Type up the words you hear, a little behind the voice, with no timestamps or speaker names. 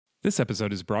This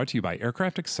episode is brought to you by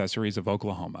Aircraft Accessories of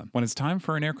Oklahoma. When it's time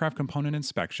for an aircraft component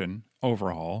inspection,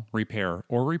 overhaul, repair,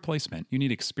 or replacement, you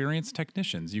need experienced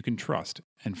technicians you can trust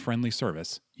and friendly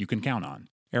service you can count on.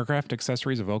 Aircraft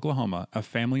Accessories of Oklahoma, a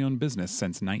family-owned business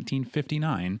since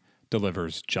 1959,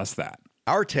 delivers just that.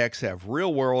 Our techs have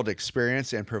real-world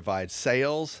experience and provide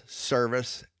sales,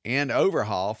 service, and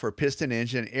overhaul for piston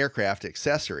engine aircraft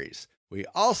accessories. We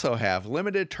also have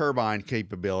limited turbine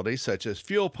capabilities such as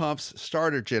fuel pumps,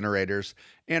 starter generators,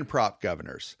 and prop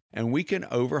governors. And we can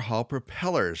overhaul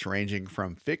propellers ranging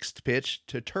from fixed pitch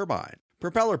to turbine.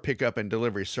 Propeller pickup and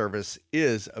delivery service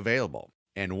is available.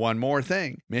 And one more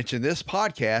thing, mention this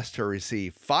podcast to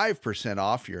receive 5%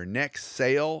 off your next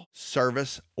sale,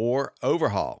 service, or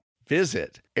overhaul.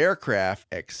 Visit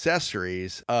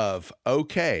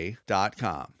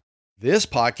aircraftaccessoriesof.ok.com. This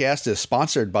podcast is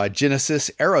sponsored by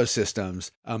Genesis Aerosystems,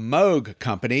 a Moog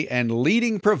company and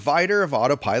leading provider of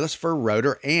autopilots for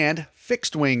rotor and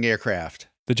fixed-wing aircraft.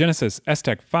 The Genesis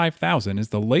S-Tech 5000 is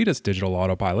the latest digital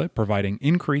autopilot, providing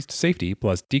increased safety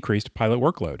plus decreased pilot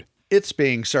workload. It's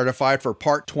being certified for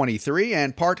Part 23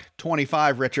 and Part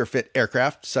 25 retrofit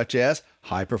aircraft, such as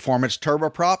high-performance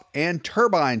turboprop and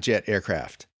turbine jet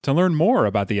aircraft. To learn more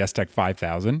about the S-Tech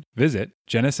 5000, visit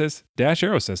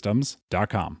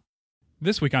genesis-aerosystems.com.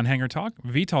 This week on Hangar Talk,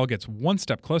 VTOL gets one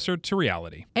step closer to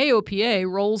reality.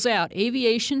 AOPA rolls out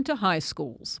aviation to high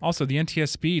schools. Also, the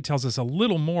NTSB tells us a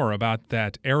little more about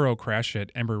that aero crash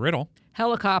at Embry-Riddle.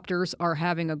 Helicopters are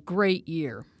having a great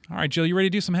year. All right, Jill, you ready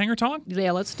to do some Hangar Talk?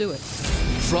 Yeah, let's do it.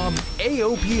 From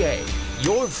AOPA,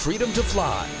 your freedom to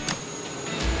fly.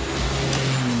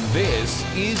 This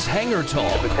is Hangar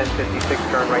Talk. 1056,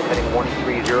 turn right heading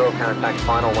 130, contact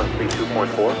final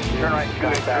 132.4. Turn right,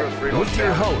 contact. With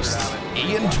your hosts,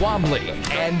 Ian Twombly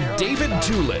and David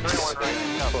Tulis.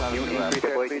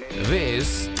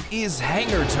 This is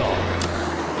Hangar Talk.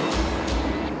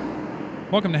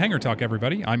 Welcome to Hangar Talk,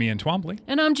 everybody. I'm Ian Twombly.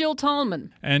 And I'm Jill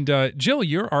Tallman. And Jill,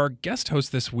 you're our guest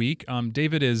host this week.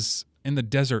 David is in the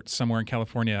desert somewhere in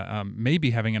California,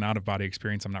 maybe having an out-of-body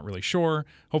experience. I'm not really sure.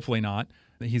 Hopefully not.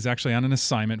 He's actually on an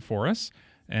assignment for us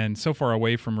and so far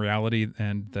away from reality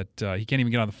and that he can't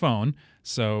even get on the phone.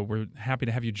 So we're happy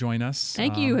to have you join us.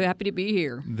 Thank you. Happy to be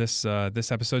here. This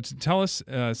episode. Tell us,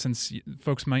 since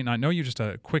folks might not know you, just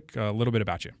a quick little bit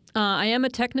about you. I am a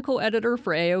technical editor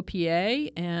for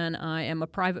AOPA, and I am a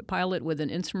private pilot with an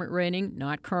instrument rating,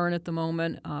 not current at the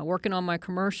moment, working on my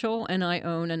commercial, and I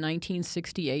own a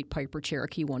 1968 Piper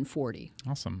Cherokee 140.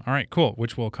 Awesome. All right, cool,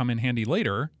 which will come in handy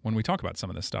later when we talk about some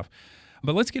of this stuff.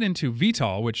 But let's get into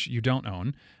VTOL, which you don't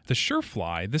own. The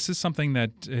SureFly, this is something that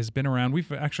has been around.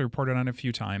 We've actually reported on it a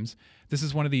few times. This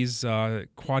is one of these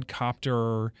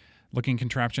quadcopter-looking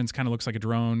contraptions, kind of looks like a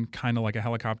drone, kind of like a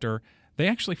helicopter. They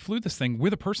actually flew this thing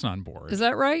with a person on board. Is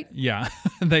that right? Yeah,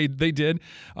 they did.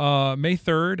 May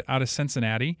 3rd out of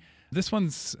Cincinnati. This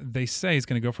one's, they say, is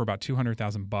going to go for about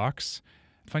 $200,000.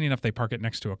 Funny enough, they park it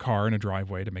next to a car in a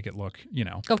driveway to make it look,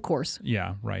 Of course.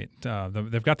 Yeah, right.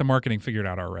 They've got the marketing figured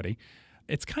out already.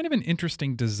 It's kind of an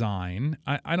interesting design.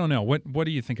 I don't know. What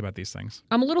do you think about these things?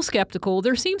 I'm a little skeptical.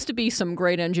 There seems to be some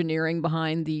great engineering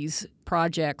behind these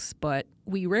projects, but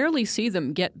we rarely see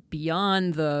them get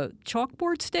beyond the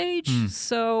chalkboard stage.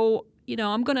 So,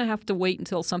 I'm going to have to wait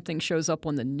until something shows up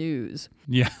on the news.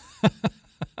 Yeah.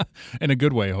 In a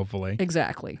good way, hopefully.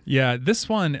 Exactly. Yeah, this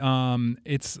one,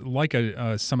 it's like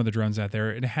some of the drones out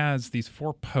there. It has these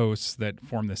 4 posts that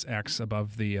form this X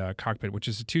above the cockpit, which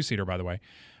is a 2-seater, by the way.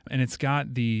 And it's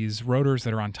got these rotors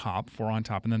that are on top, 4 on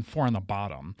top, and then 4 on the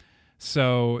bottom.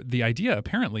 So the idea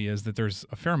apparently is that there's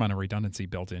a fair amount of redundancy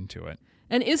built into it.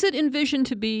 And is it envisioned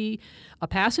to be a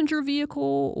passenger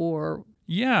vehicle or?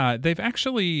 Yeah, they've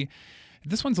actually...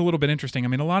 This one's a little bit interesting. I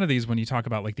mean, a lot of these, when you talk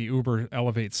about like the Uber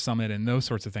Elevate Summit and those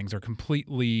sorts of things, are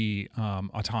completely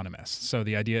autonomous. So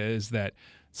the idea is that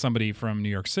somebody from New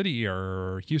York City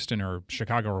or Houston or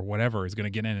Chicago or whatever is going to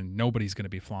get in and nobody's going to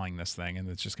be flying this thing, and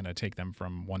it's just going to take them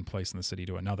from one place in the city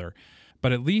to another.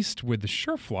 But at least with the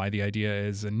SureFly, the idea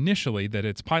is initially that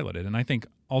it's piloted, and I think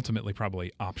ultimately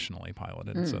probably optionally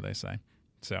piloted, so they say.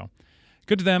 So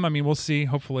good to them. I mean, we'll see.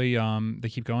 Hopefully they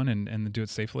keep going and do it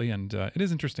safely. And it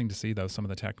is interesting to see, though, some of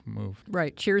the tech move.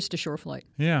 Right. Cheers to SureFlight.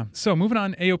 Yeah. So moving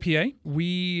on, AOPA.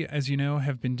 We, as you know,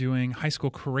 have been doing high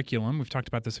school curriculum. We've talked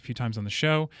about this a few times on the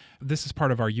show. This is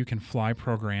part of our You Can Fly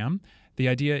program. The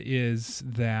idea is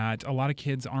that a lot of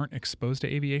kids aren't exposed to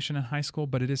aviation in high school,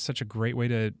 but it is such a great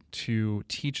way to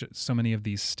teach so many of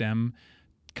these STEM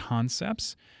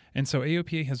concepts. And so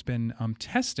AOPA has been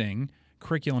testing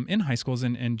curriculum in high schools.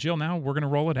 And Jill, now we're going to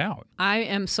roll it out. I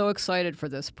am so excited for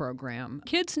this program.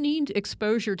 Kids need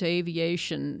exposure to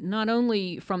aviation, not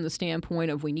only from the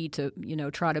standpoint of we need to,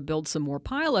 try to build some more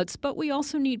pilots, but we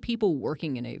also need people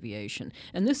working in aviation.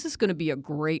 And this is going to be a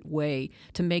great way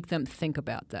to make them think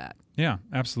about that. Yeah,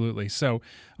 absolutely. So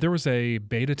there was a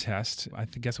beta test, I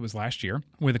guess it was last year,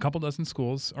 with a couple dozen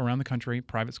schools around the country,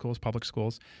 private schools, public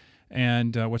schools.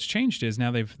 And what's changed is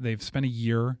now they've spent a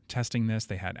year testing this.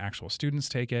 They had actual students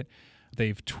take it.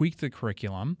 They've tweaked the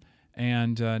curriculum,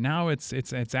 and now it's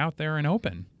out there and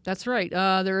open. That's right.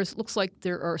 Looks like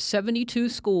there are 72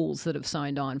 schools that have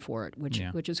signed on for it, which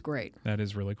is great. That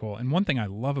is really cool. And one thing I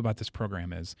love about this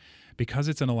program is because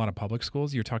it's in a lot of public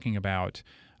schools, you're talking about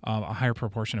a higher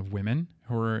proportion of women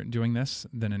who are doing this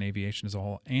than in aviation as a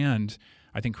whole, and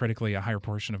I think critically a higher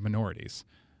portion of minorities.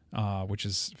 Which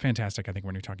is fantastic, I think,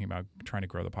 when you're talking about trying to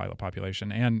grow the pilot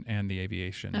population and the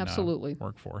aviation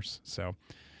workforce. So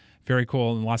very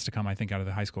cool, and lots to come, I think, out of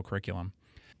the high school curriculum.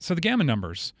 So the Gamma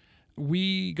numbers.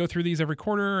 We go through these every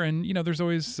quarter, and, there's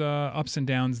always ups and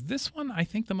downs. This one, I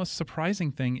think the most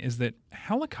surprising thing is that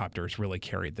helicopters really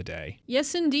carried the day.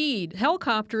 Yes, indeed.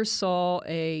 Helicopters saw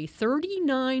a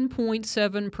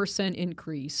 39.7%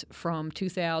 increase from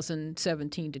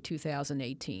 2017 to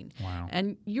 2018. Wow.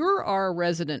 And you're our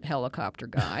resident helicopter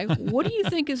guy. What do you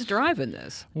think is driving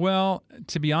this? Well,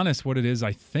 to be honest, what it is,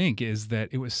 I think, is that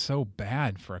it was so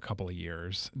bad for a couple of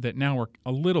years that now we're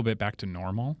a little bit back to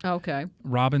normal. Okay.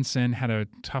 Robinson had a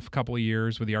tough couple of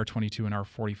years with the R-22 and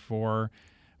R-44.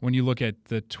 When you look at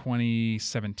the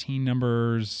 2017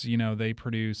 numbers, they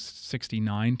produced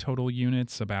 69 total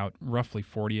units, about roughly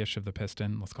 40-ish of the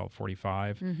piston. Let's call it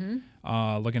 45.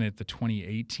 Mm-hmm. Looking at the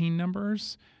 2018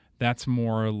 numbers, that's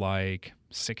more like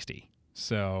 60.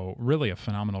 So really a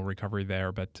phenomenal recovery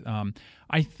there. But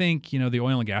I think, the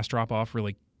oil and gas drop-off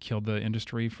really killed the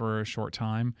industry for a short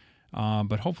time.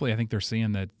 But hopefully I think they're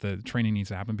seeing that the training needs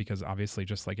to happen because obviously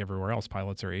just like everywhere else,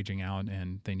 pilots are aging out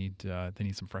and they need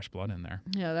some fresh blood in there.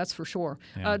 Yeah, that's for sure.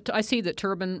 Yeah. I see that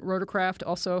Turbine Rotorcraft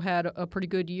also had a pretty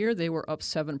good year. They were up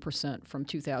 7% from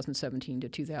 2017 to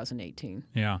 2018.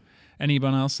 Yeah.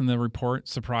 Anyone else in the report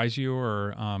surprise you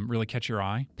or really catch your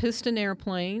eye? Piston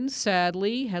airplanes,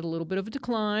 sadly, had a little bit of a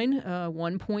decline,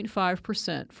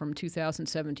 1.5% from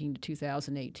 2017 to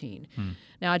 2018.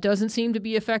 Now, it doesn't seem to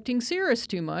be affecting Cirrus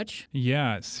too much.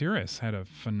 Yeah, Cirrus had a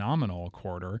phenomenal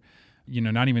quarter.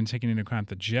 Not even taking into account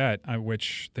the jet,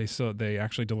 which they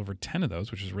actually delivered 10 of those,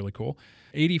 which is really cool.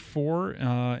 84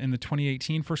 in the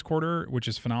 2018 first quarter, which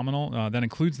is phenomenal. That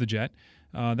includes the jet.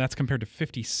 That's compared to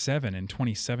 57 in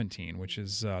 2017, which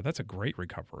is that's a great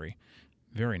recovery.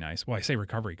 Very nice. Well, I say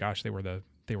recovery. Gosh, they were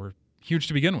huge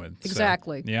to begin with.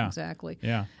 Exactly. So, yeah. Exactly.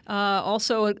 Yeah.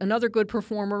 Also, another good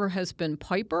performer has been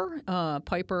Piper.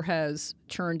 Piper has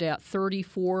churned out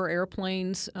 34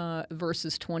 airplanes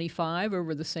versus 25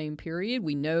 over the same period.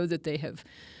 We know that they have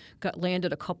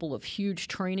landed a couple of huge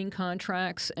training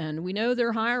contracts, and we know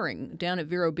they're hiring down at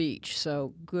Vero Beach.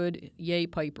 So good, yay,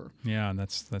 Piper. Yeah,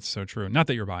 that's so true. Not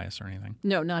that you're biased or anything.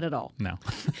 No, not at all. No.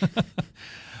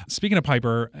 Speaking of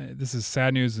Piper, this is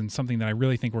sad news and something that I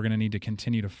really think we're going to need to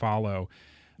continue to follow.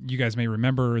 You guys may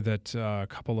remember that a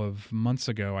couple of months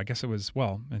ago, I guess it was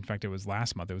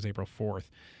last month, it was April 4th,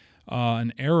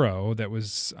 an Aero that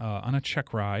was on a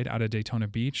check ride out of Daytona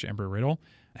Beach, Embry-Riddle,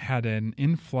 had an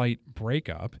in-flight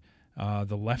breakup,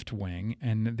 the left wing,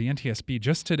 and the NTSB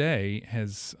just today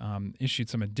has issued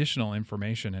some additional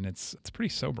information, and it's pretty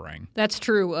sobering. That's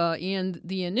true. And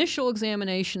the initial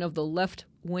examination of the left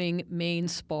wing main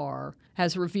spar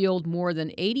has revealed more than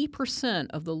 80%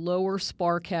 of the lower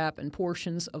spar cap and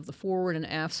portions of the forward and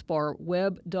aft spar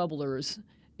web doublers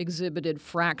exhibited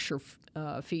fracture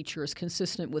features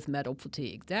consistent with metal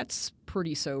fatigue. That's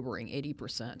pretty sobering,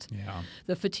 80%. Yeah.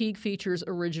 The fatigue features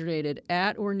originated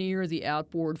at or near the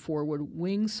outboard forward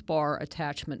wing spar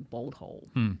attachment bolt hole.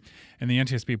 And the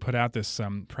NTSB put out this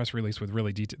press release with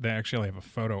really detail. They actually have a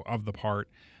photo of the part.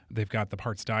 They've got the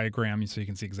parts diagram so you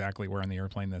can see exactly where on the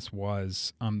airplane this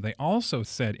was. They also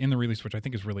said in the release, which I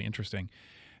think is really interesting,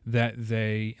 that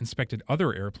they inspected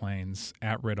other airplanes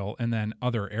at Riddle and then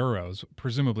other Aeros,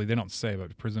 presumably, they don't say,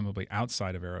 but presumably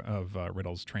outside of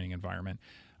Riddle's training environment.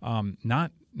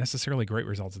 Not necessarily great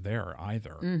results there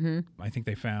either. Mm-hmm. I think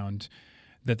they found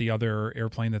that the other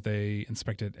airplane that they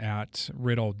inspected at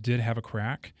Riddle did have a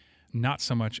crack, not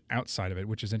so much outside of it,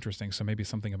 which is interesting. So maybe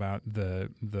something about the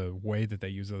way that they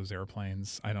use those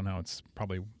airplanes. I don't know. It's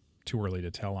probably too early to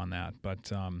tell on that,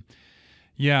 but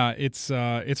yeah, it's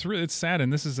sad,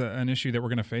 and this is an issue that we're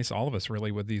going to face, all of us,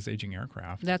 really, with these aging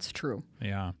aircraft. That's true.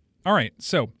 Yeah. All right,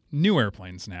 so new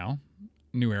airplanes now.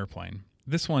 New airplane.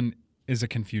 This one is a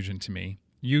confusion to me.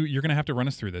 You're going to have to run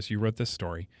us through this. You wrote this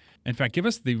story. In fact, give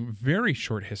us the very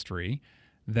short history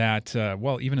that,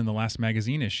 even in the last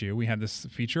magazine issue, we had this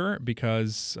feature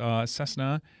because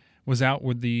Cessna was out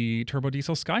with the turbo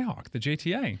diesel Skyhawk, the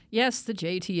JTA. Yes, the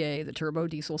JTA, the turbo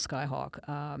diesel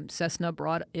Skyhawk. Cessna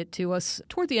brought it to us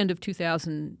toward the end of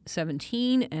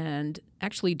 2017, and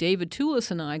actually David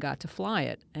Toulis and I got to fly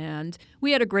it, and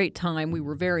we had a great time. We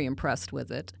were very impressed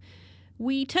with it.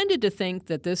 We tended to think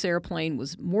that this airplane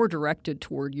was more directed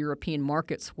toward European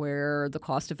markets where the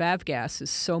cost of avgas is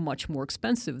so much more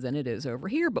expensive than it is over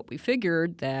here, but we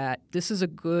figured that this is a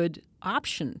good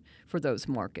option for those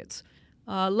markets.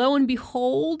 Lo and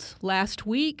behold, last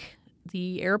week,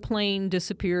 the airplane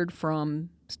disappeared from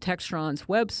Textron's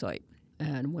website.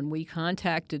 And when we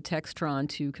contacted Textron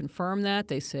to confirm that,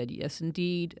 they said, yes,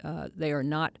 indeed, they are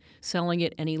not selling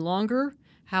it any longer.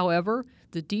 However,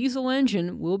 the diesel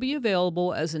engine will be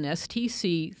available as an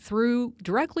STC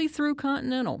directly through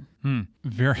Continental.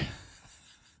 Very.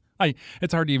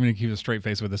 It's hard to even keep a straight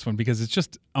face with this one because it's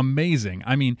just amazing.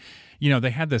 I mean, they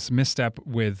had this misstep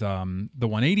with the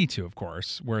 182, of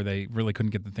course, where they really couldn't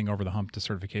get the thing over the hump to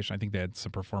certification. I think they had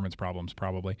some performance problems,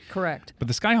 probably. Correct. But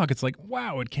the Skyhawk, it's like,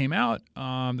 wow, it came out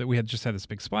that we had just had this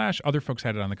big splash. Other folks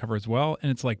had it on the cover as well, and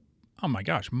it's like, oh my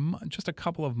gosh, just a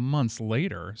couple of months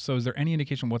later. So is there any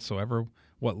indication whatsoever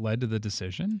what led to the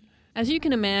decision? As you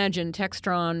can imagine,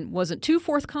 Textron wasn't too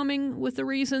forthcoming with the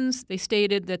reasons. They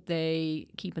stated that they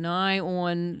keep an eye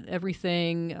on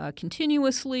everything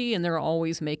continuously, and they're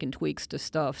always making tweaks to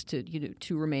stuff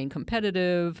to remain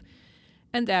competitive.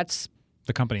 And that's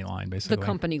the company line, basically. The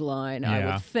company line,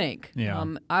 I would think. Yeah.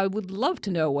 I would love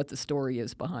to know what the story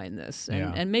is behind this,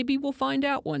 and maybe we'll find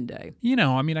out one day.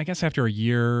 I guess after a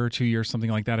year, 2 years,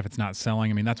 something like that, if it's not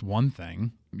selling, that's one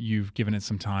thing. You've given it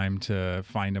some time to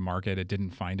find a market. It didn't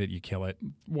find it. You kill it.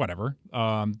 Whatever.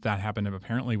 That happened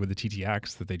apparently with the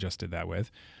TTX that they just did that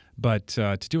with. But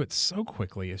to do it so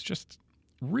quickly is just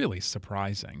really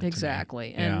surprising.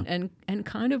 Exactly. And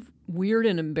kind of weird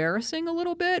and embarrassing a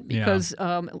little bit because,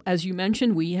 as you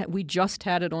mentioned, we just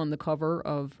had it on the cover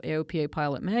of AOPA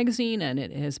Pilot Magazine, and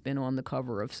it has been on the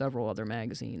cover of several other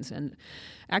magazines. And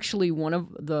actually, one of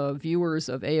the viewers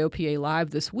of AOPA Live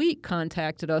this week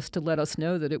contacted us to let us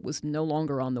know that it was no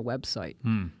longer on the website.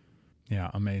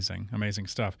 Yeah, amazing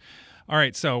stuff. All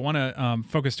right, so I want to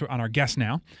focus on our guest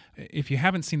now. If you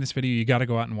haven't seen this video, you got to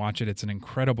go out and watch it. It's an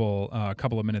incredible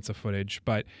couple of minutes of footage.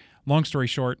 But long story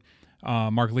short,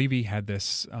 Mark Levy had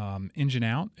this engine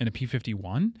out in a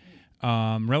P-51,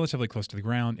 relatively close to the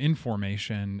ground, in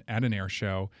formation at an air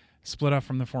show, split off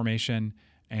from the formation,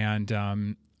 and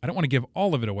I don't want to give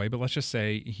all of it away, but let's just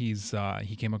say he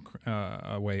came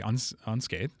away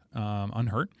unscathed,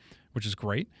 unhurt, which is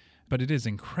great. But it is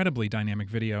incredibly dynamic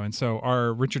video. And so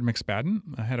our Richard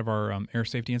McSpadden, head of our Air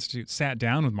Safety Institute, sat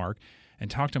down with Mark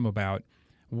and talked to him about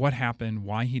what happened,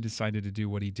 why he decided to do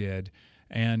what he did.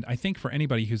 And I think for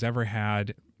anybody who's ever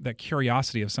had that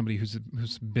curiosity of somebody who's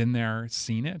been there,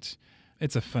 seen it,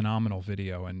 it's a phenomenal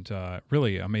video and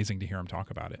really amazing to hear him talk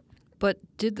about it. But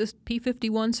did this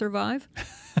P-51 survive?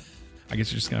 I guess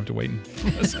you're just going to have to wait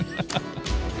and listen.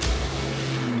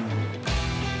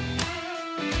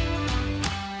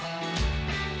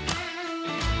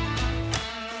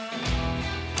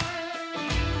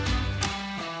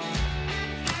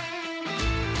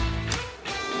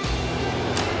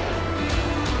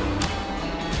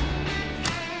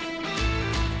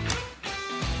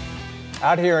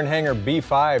 Out here in hangar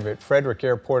B5 at Frederick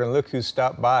Airport, and look who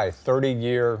stopped by,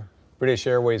 30-year British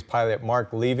Airways pilot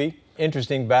Mark Levy.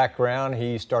 Interesting background,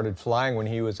 he started flying when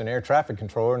he was an air traffic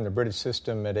controller in the British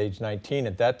system at age 19.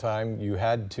 At that time, you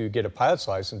had to get a pilot's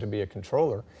license to be a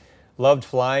controller. Loved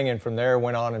flying, and from there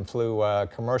went on and flew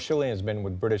commercially, and has been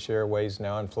with British Airways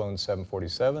now and flown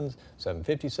 747s,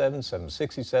 757s,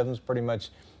 767s, pretty much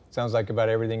sounds like about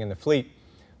everything in the fleet.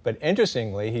 But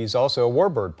interestingly, he's also a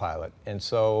warbird pilot. And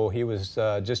so he was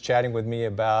just chatting with me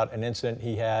about an incident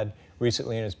he had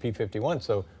recently in his P-51.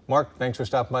 So Mark, thanks for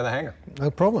stopping by the hangar. No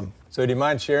problem. So do you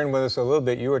mind sharing with us a little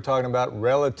bit? You were talking about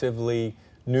relatively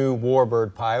new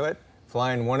warbird pilot,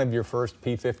 flying one of your first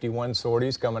P-51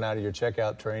 sorties coming out of your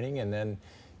checkout training, and then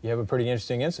you have a pretty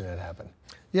interesting incident happen.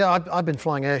 Yeah, I've been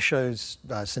flying air shows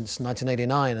since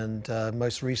 1989, and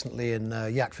most recently in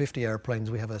Yak 50 airplanes.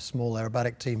 We have a small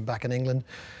aerobatic team back in England.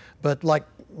 But like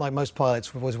most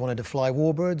pilots, we've always wanted to fly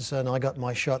warbirds, and I got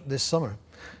my shot this summer.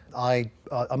 On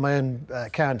my own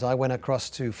account, I went across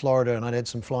to Florida and I did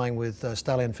some flying with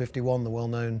Stallion 51, the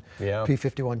well-known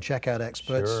P-51 checkout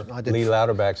experts. Sure. I did Lee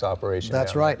Louderback's operation.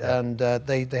 That's right, there. and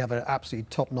they have an absolutely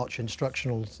top-notch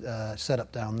instructional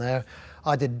setup down there.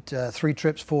 I did 3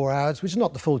 trips, 4 hours, which is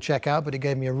not the full checkout, but it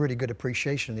gave me a really good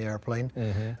appreciation of the airplane.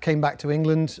 Came back to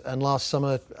England, and last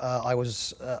summer I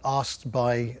was asked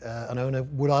by an owner,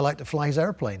 would I like to fly his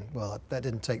airplane? Well, that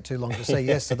didn't take too long to say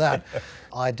yes to that.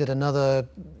 I did another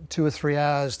 2 or 3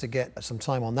 hours to get some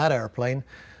time on that airplane,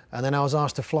 and then I was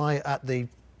asked to fly at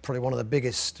probably one of the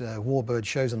biggest warbird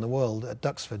shows in the world at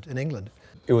Duxford in England.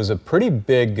 It was a pretty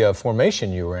big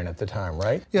formation you were in at the time,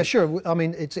 right? Yeah, sure. I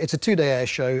mean, it's a 2-day air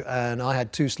show, and I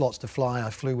had 2 slots to fly. I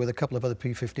flew with a couple of other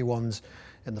P-51s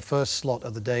in the first slot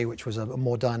of the day, which was a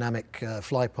more dynamic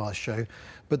fly past show.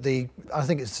 But I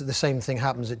think it's the same thing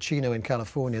happens at Chino in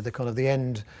California.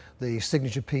 The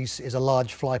signature piece is a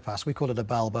large fly past. We call it a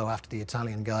Balbo after the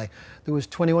Italian guy. There was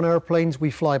 21 airplanes.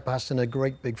 We fly past in a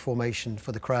great big formation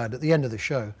for the crowd at the end of the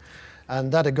show. And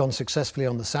that had gone successfully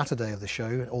on the Saturday of the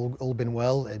show, all been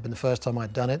well. It had been the first time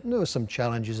I'd done it. There were some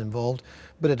challenges involved,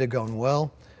 but it had gone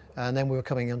well. And then we were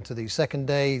coming onto the second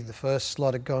day. The first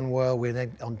slot had gone well. We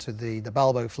went onto the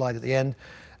Balbo flight at the end.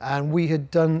 And we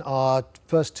had done our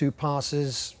first 2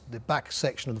 passes. The back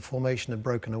section of the formation had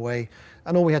broken away.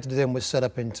 And all we had to do then was set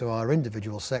up into our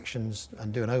individual sections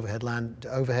and do an overhead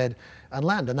and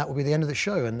land. And that would be the end of the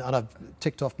show. And I've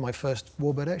ticked off my first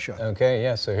Warbird Air Show. Okay,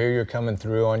 yeah, so here you're coming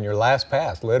through on your last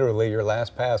pass, literally your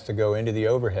last pass to go into the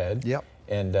overhead. Yep.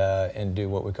 And do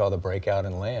what we call the breakout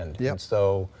and land. Yep. And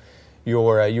so you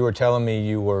were telling me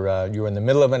you were in the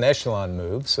middle of an echelon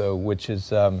move, so which is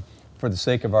for the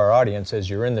sake of our audience, as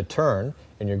you're in the turn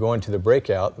and you're going to the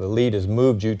breakout, the lead has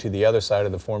moved you to the other side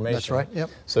of the formation. That's right, yep.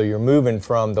 So you're moving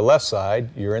from the left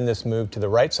side, you're in this move to the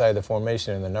right side of the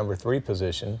formation in the number 3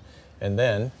 position, and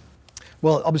then?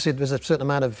 Well, obviously there's a certain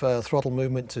amount of throttle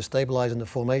movement to stabilize in the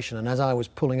formation, and as I was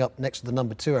pulling up next to the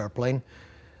number 2 airplane,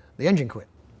 the engine quit.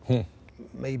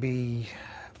 Maybe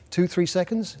 2-3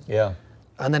 seconds. Yeah.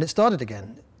 And then it started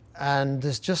again. And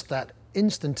there's just that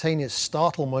instantaneous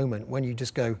startle moment when you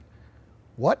just go,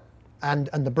 what? And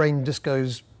the brain just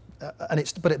goes,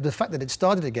 but the fact that it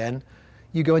started again,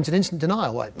 you go into an instant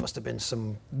denial. Well, it must have been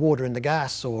some water in the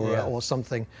gas or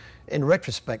something. In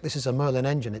retrospect, this is a Merlin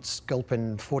engine. It's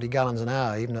gulping 40 gallons an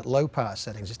hour, even at low power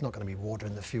settings. It's not going to be water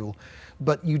in the fuel.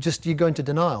 But you go into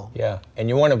denial. Yeah, and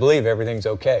you want to believe everything's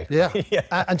okay. Yeah.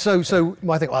 And so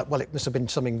I think, well, it must have been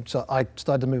something. So I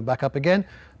started to move back up again,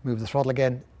 move the throttle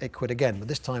again, it quit again, but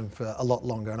this time for a lot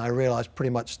longer. And I realized pretty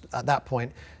much at that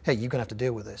point, hey, you're going to have to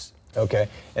deal with this. Okay,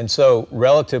 and so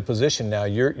relative position now,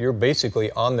 you're basically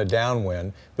on the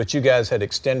downwind, but you guys had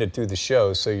extended through the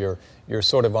show, so you're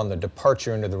sort of on the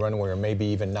departure into the runway, or maybe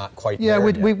even not quite there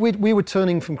yet. We were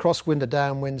turning from crosswind to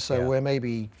downwind, so we're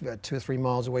maybe 2 or 3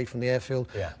 miles away from the airfield.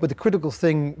 Yeah. But the critical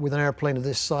thing with an airplane of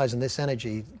this size and this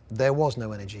energy, there was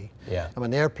no energy. Yeah. I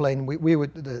mean, the airplane,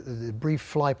 the brief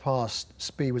fly past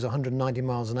speed was 190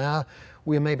 miles an hour.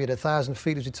 We were maybe at 1,000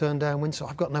 feet as we turned downwind, so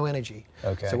I've got no energy.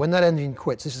 Okay. So when that engine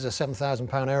quits, this is a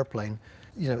 7,000-pound airplane,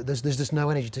 there's just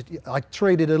no energy. I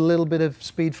traded a little bit of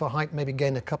speed for height, maybe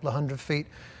gained a couple of 100 feet.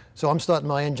 So I'm starting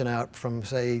my engine out from,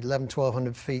 say,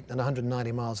 1,100 feet and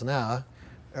 190 miles an hour.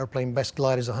 Airplane best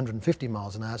glide is 150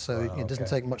 miles an hour, so it doesn't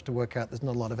take much to work out. There's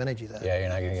not a lot of energy there. Yeah, you're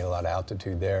not going to get a lot of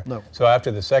altitude there. No. So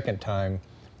after the second time,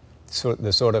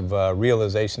 the sort of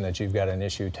realization that you've got an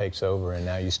issue takes over, and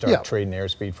now you start trading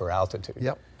airspeed for altitude.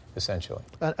 Yep. Essentially.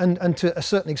 And to a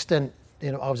certain extent,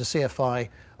 I was a CFI.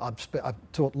 I've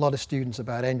taught a lot of students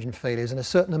about engine failures, and a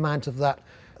certain amount of that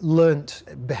learnt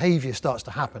behavior starts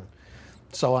to happen.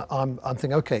 So I'm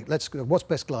thinking, okay, what's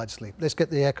best glide speed? Let's get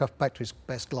the aircraft back to its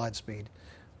best glide speed.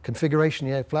 Configuration,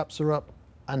 the air flaps are up,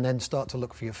 and then start to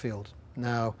look for your field.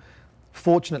 Now,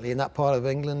 fortunately, in that part of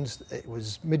England, it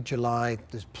was mid-July.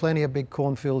 There's plenty of big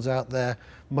cornfields out there.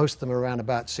 Most of them are around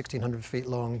about 1,600 feet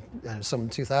long, and some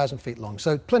 2,000 feet long.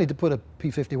 So plenty to put a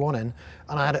P-51 in,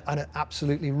 and I had an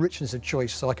absolutely richness of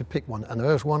choice, so I could pick one. And the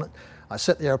first one, I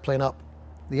set the airplane up.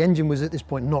 The engine was at this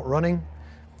point not running,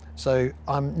 so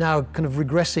I'm now kind of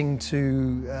regressing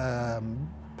to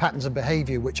patterns of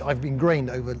behavior which I've ingrained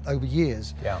over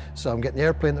years. Yeah. So I'm getting the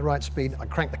airplane at the right speed. I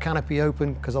crank the canopy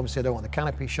open because obviously I don't want the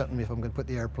canopy shutting if I'm going to put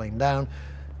the airplane down.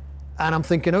 And I'm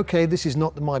thinking, okay, this is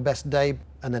not my best day.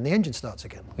 And then the engine starts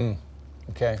again.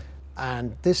 Okay.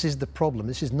 And this is the problem.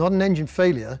 This is not an engine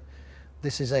failure.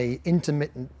 This is a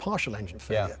intermittent partial engine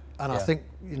failure. Yeah. And I think,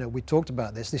 we talked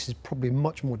about this. This is probably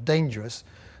much more dangerous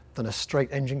than a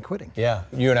straight engine quitting. Yeah,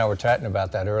 you and I were chatting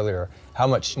about that earlier, how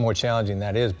much more challenging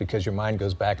that is, because your mind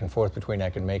goes back and forth between I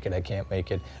can make it, I can't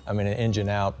make it. I'm in an engine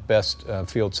out, best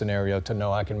field scenario to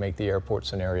know I can make the airport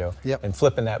scenario. Yep. And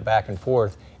flipping that back and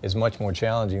forth is much more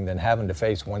challenging than having to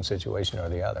face one situation or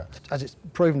the other. As it's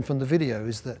proven from the video,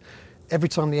 is that every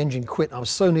time the engine quit, I was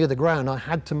so near the ground, I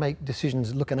had to make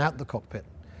decisions looking out the cockpit.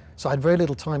 So I had very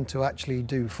little time to actually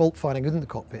do fault finding within the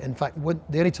cockpit. In fact,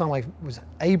 the only time I was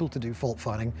able to do fault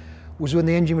finding was when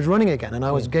the engine was running again, and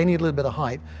I was gaining a little bit of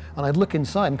height, and I'd look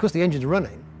inside, and because the engine's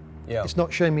running, it's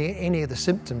not showing me any of the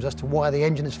symptoms as to why the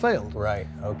engine has failed. Right,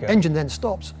 okay. Engine then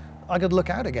stops, I got to look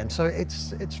out again, so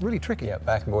it's really tricky. Yeah,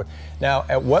 back and forth. Now,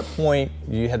 at what point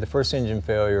you had the first engine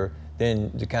failure,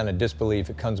 then the kind of disbelief,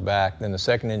 it comes back, then the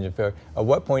second engine failure. At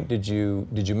what point did you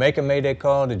make a Mayday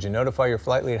call? Did you notify your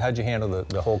flight lead? How'd you handle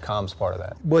the whole comms part of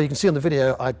that? Well, you can see on the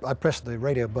video, I pressed the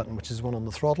radio button, which is the one on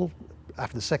the throttle,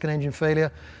 after the second engine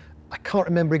failure. I can't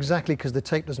remember exactly because the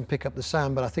tape doesn't pick up the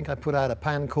sound, but I think I put out a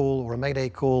PAN call or a Mayday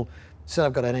call, said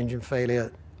I've got an engine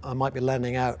failure, I might be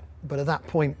landing out. But at that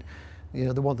point, you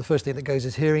know, the first thing that goes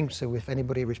is hearing, so if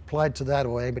anybody replied to that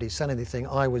or anybody said anything,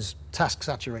 I was task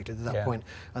saturated at that point,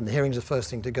 and the hearing's the first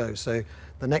thing to go. So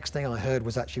the next thing I heard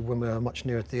was actually when we were much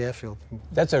nearer to the airfield.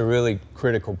 That's a really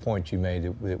critical point you made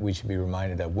that we should be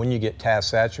reminded of. When you get task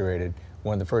saturated,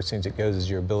 one of the first things that goes is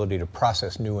your ability to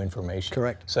process new information.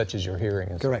 Correct. Such as your hearing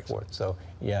and Correct. so forth. So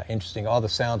yeah, interesting. All the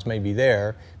sounds may be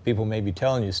there, people may be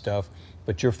telling you stuff,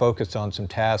 but you're focused on some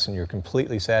tasks and you're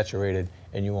completely saturated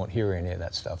and you won't hear any of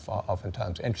that stuff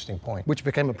oftentimes. Interesting point. Which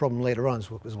became a problem later on, as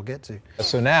we'll get to.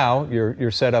 So now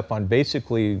you're set up on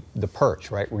basically the perch,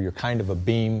 right, where you're kind of a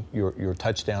beam, your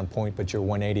touchdown point, but you're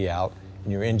 180 out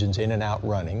and your engine's in and out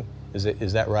running.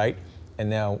 Is that right? And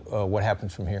now what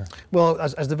happens from here? Well,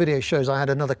 as the video shows, I had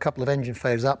another couple of engine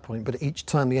failures at that point, but each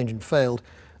time the engine failed,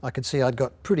 I could see I'd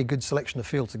got pretty good selection of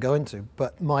field to go into,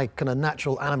 but my kind of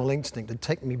natural animal instinct had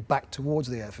taken me back towards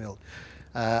the airfield.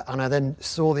 And I then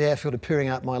saw the airfield appearing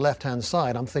out my left-hand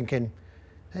side. I'm thinking,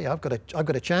 hey, I've got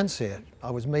a chance here.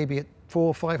 I was maybe at 400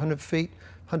 or 500 feet,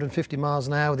 150 miles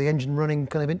an hour, the engine running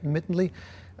kind of intermittently,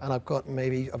 and I've got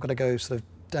to go sort of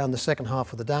down the second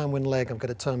half of the downwind leg. I've got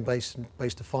to turn base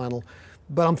to final.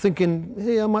 But I'm thinking,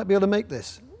 hey, I might be able to make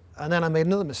this. And then I made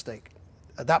another mistake.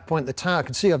 At that point, the tower, I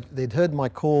could see they'd heard my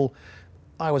call.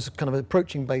 I was kind of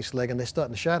approaching base leg, and they're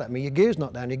starting to shout at me, your gear's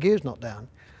not down, your gear's not down.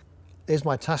 There's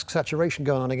my task saturation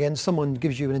going on again. Someone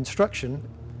gives you an instruction,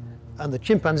 and the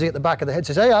chimpanzee at the back of the head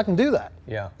says, hey, I can do that.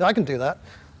 Yeah. I can do that.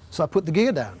 So I put the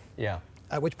gear down. Yeah.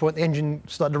 At which point the engine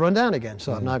started to run down again.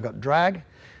 So I've now got drag.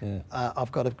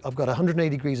 I've got 180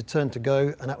 degrees of turn to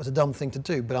go, and that was a dumb thing to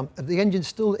do. But the engine's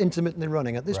still intermittently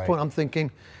running. At this point, I'm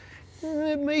thinking,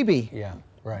 maybe. Yeah,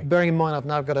 right. Bearing in mind, I've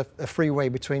now got a freeway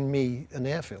between me and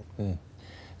the airfield.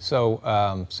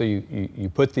 So, so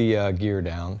you put the gear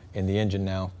down, and the engine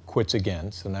now quits again.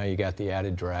 So now you got the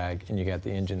added drag, and you got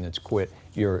the engine that's quit.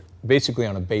 You're basically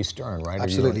on a base turn, right?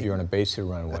 Absolutely. Or you're on a base to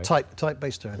runway. A tight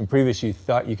base turn. And previously, you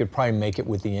thought you could probably make it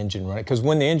with the engine running, because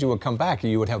when the engine would come back,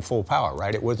 you would have full power,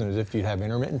 right? It wasn't as if you'd have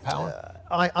intermittent power.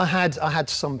 I had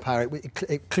some power.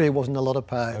 It clearly wasn't a lot of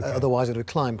power. Okay. Otherwise, it would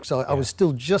climb. So I was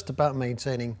still just about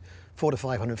maintaining 400 to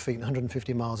 500 feet,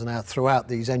 150 miles an hour throughout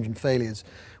these engine failures,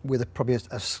 with probably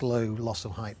a slow loss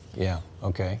of height. Yeah.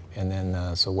 Okay. And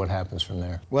then, so what happens from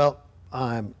there? Well,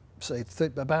 I'm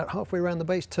about halfway around the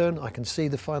base turn. I can see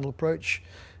the final approach.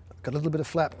 I've got a little bit of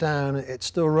flap down. It's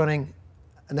still running,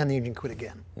 and then the engine quit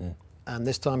again. And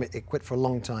this time it quit for a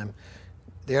long time.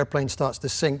 The airplane starts to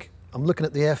sink. I'm looking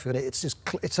at the airfield. It's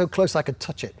so close I could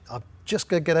touch it. I've just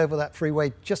got to get over that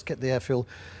freeway, just get the airfield.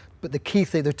 But the key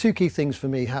thing, there are two key things for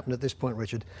me happened at this point,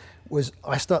 Richard, was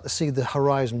I start to see the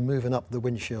horizon moving up the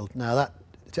windshield. Now that,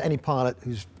 to any pilot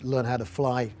who's learned how to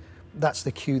fly, that's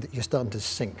the cue that you're starting to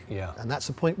sink. Yeah. And that's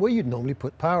the point where you'd normally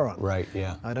put power on. Right,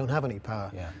 yeah. I don't have any power.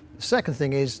 Yeah. The second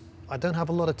thing is, I don't have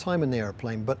a lot of time in the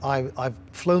airplane, but I've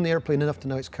flown the airplane enough to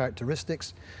know its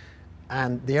characteristics,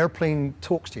 and the airplane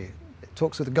talks to you. It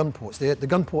talks with the gun ports. The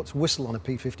gun ports whistle on a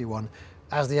P-51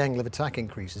 as the angle of attack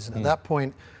increases. And at that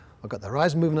point, I've got the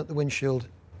horizon moving up the windshield,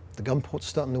 the gun ports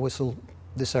starting to whistle,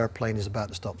 this airplane is about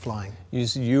to stop flying.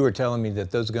 You were telling me that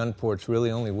those gun ports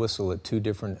really only whistle at two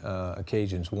different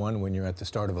occasions. One, when you're at the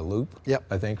start of a loop,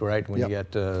 I think, right? When you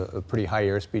get a pretty high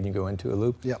airspeed and you go into a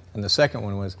loop. And the second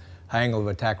one was high angle of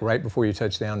attack right before you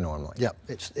touch down normally.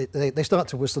 They start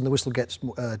to whistle, and the whistle gets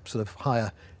sort of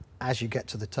higher as you get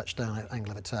to the touchdown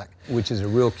angle of attack. Which is a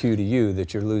real cue to you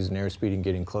that you're losing airspeed and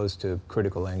getting close to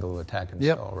critical angle of attack and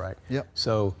stall, right?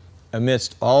 So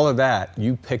amidst all of that,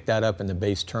 you pick that up in the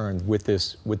base turn with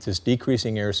this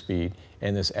decreasing airspeed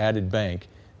and this added bank.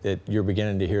 that you're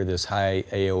beginning to hear this high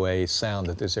AOA sound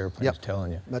that this airplane is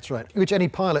telling you. That's right. Which any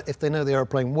pilot, if they know the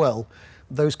airplane well,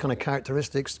 those kind of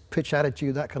characteristics, pitch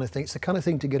attitude, that kind of thing, it's the kind of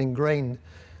thing to get ingrained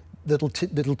that'll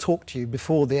talk to you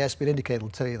before the airspeed indicator will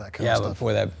tell you that kind of stuff. Yeah,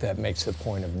 before that makes the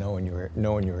point of knowing your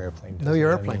airplane. Know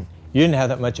your airplane. I mean, you didn't have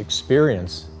that much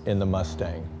experience in the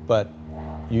Mustang, but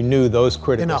you knew those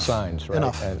critical signs, right?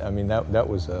 Enough. And I mean, that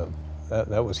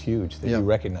was huge that you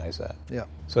recognize that. Yeah.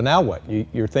 So now what?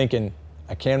 You're thinking,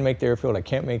 I can make the airfield, I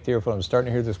can't make the airfield, I'm starting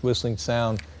to hear this whistling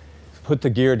sound. Put the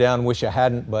gear down, wish I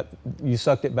hadn't, but you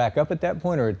sucked it back up at that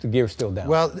point, or is the gear still down?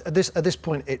 Well, at this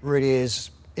point, it really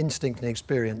is instinct and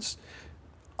experience.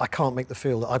 I can't make the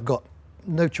field. I've got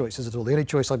no choices at all. The only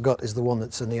choice I've got is the one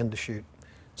that's in the undershoot.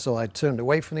 So I turned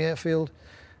away from the airfield.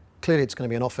 Clearly, it's going to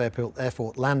be an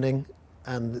off-airport landing,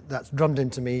 and that's drummed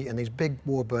into me. And these big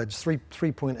warbirds,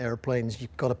 three-point airplanes,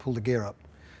 you've got to pull the gear up.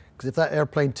 Because if that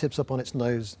airplane tips up on its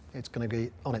nose, it's going to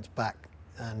be on its back.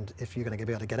 And if you're going to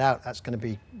be able to get out, that's going to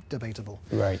be debatable.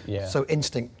 Right, yeah. So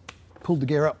instinct, pulled the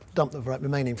gear up, dumped the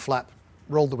remaining flap,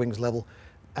 rolled the wings level,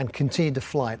 and continued to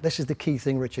fly. This is the key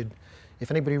thing, Richard. If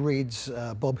anybody reads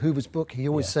Bob Hoover's book, he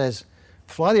always says,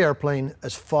 fly the airplane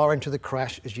as far into the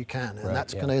crash as you can. And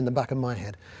that's kind of in the back of my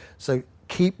head. So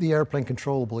keep the airplane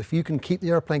controllable. If you can keep the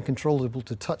airplane controllable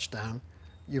to touchdown,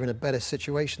 you're in a better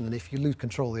situation than if you lose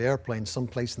control of the airplane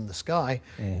someplace in the sky.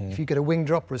 If you get a wing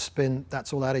drop or a spin,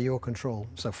 that's all out of your control.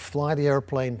 So fly the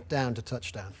airplane down to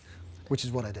touchdown, which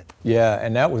is what I did. Yeah,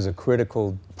 and that was a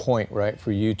critical point, right,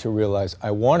 for you to realize,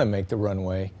 I want to make the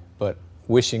runway, but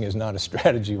wishing is not a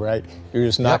strategy, right? You're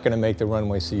just not going to make the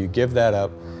runway, so you give that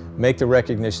up, make the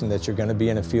recognition that you're going to be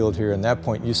in a field here. And that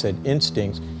point, you said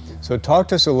instincts. So talk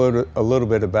to us a little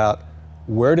bit about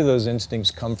where do those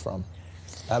instincts come from?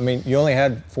 I mean, you only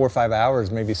had 4 or 5 hours,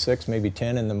 maybe 6, maybe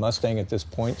 10 in the Mustang at this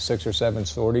point, 6 or 7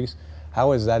 sorties.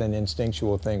 How is that an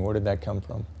instinctual thing? Where did that come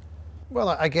from? Well,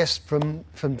 I guess from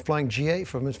flying GA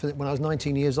from when I was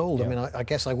 19 years old. I mean, I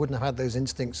guess I wouldn't have had those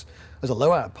instincts as a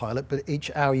low-hour pilot, but each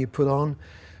hour you put on,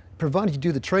 provided you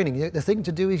do the training, the thing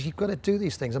to do is you've got to do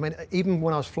these things. I mean, even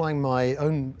when I was flying my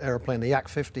own airplane, the Yak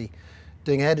 50,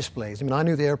 doing air displays, I mean, I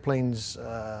knew the airplane's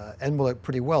envelope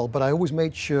pretty well, but I always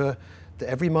made sure that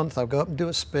every month I'd go up and do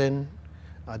a spin.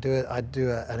 I'd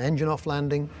do an engine off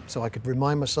landing so I could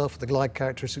remind myself of the glide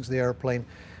characteristics of the airplane.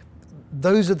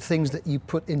 Those are the things that you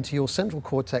put into your central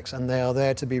cortex, and they are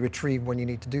there to be retrieved when you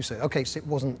need to do so. Okay, so it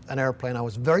wasn't an airplane I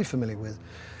was very familiar with,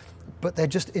 but they're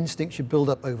just instincts you build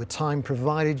up over time,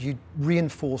 provided you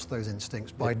reinforce those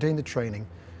instincts by doing the training.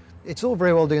 It's all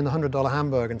very well doing the $100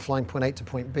 hamburger and flying point A to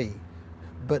point B,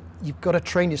 but you've got to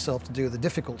train yourself to do the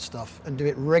difficult stuff and do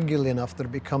it regularly enough that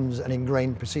it becomes an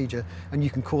ingrained procedure and you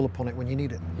can call upon it when you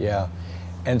need it. Yeah.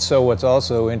 And so what's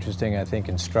also interesting, I think,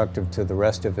 instructive to the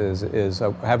rest of it is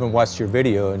I haven't watched your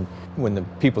video, and when the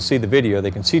people see the video, they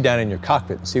can see down in your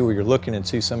cockpit and see where you're looking and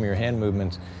see some of your hand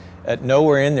movements. At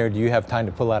nowhere in there do you have time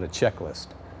to pull out a checklist.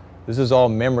 This is all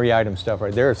memory item stuff,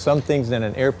 right? There are some things in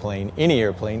an airplane, any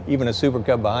airplane, even a Super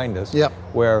Cub behind us,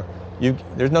 where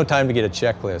there's no time to get a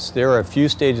checklist. There are a few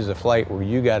stages of flight where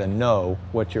you got to know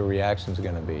what your reaction is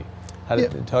going to be.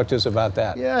 Talk to us about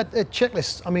that. Yeah,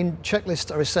 checklists. I mean,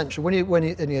 checklists are essential when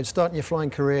you're starting your flying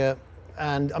career.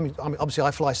 And I mean, obviously,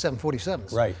 I fly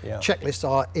 747s. Right. Yeah. Checklists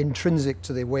are intrinsic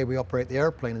to the way we operate the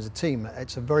airplane as a team.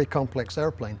 It's a very complex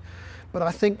airplane, but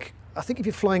I think if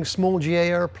you're flying small GA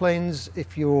airplanes,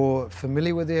 if you're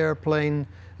familiar with the airplane,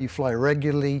 you fly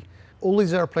regularly. All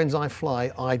these airplanes I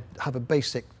fly, I have a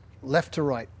basic left to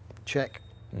right check.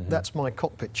 That's my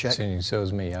cockpit check. So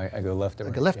is me. I go left to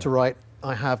right. I go left to right.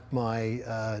 I have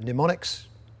my mnemonics.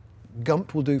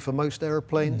 GUMP will do for most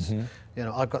airplanes. You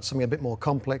know, I've got something a bit more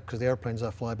complex because the airplanes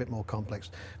I fly are a bit more complex.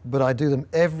 But I do them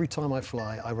every time I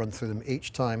fly. I run through them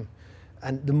each time.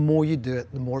 And the more you do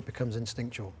it, the more it becomes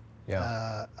instinctual.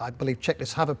 Yeah. I believe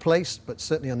checklists have a place, but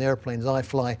certainly on the airplanes I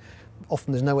fly,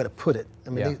 often there's nowhere to put it. I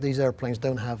mean, these airplanes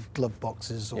don't have glove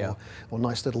boxes or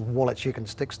nice little wallets you can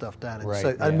stick stuff down in. Right,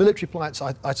 So, and military pilots,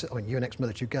 I mean, you're an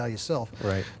ex-military guy yourself.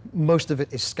 Right. Most of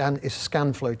it is scan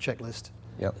flow checklist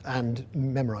and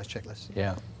memorized checklists.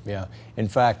 Yeah, yeah. In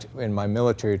fact, in my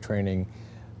military training,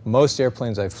 most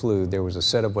airplanes I flew, there was a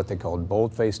set of what they called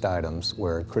bold-faced items,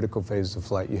 where critical phases of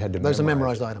flight you had to memorize. Those are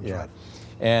memorized items, right?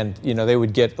 And you know, they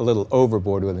would get a little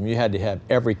overboard with them. You had to have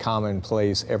every common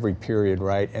place, every period,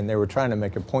 right? And they were trying to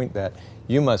make a point that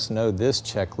you must know this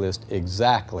checklist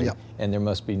exactly, and there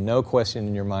must be no question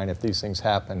in your mind if these things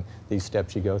happen, these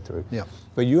steps you go through.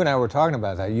 But you and I were talking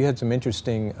about that. You had some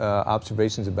interesting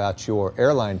observations about your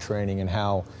airline training and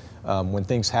how When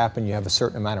things happen, you have a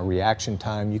certain amount of reaction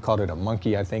time. You called it a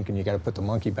monkey, I think, and you got to put the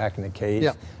monkey back in the cage.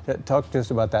 Yeah. Talk to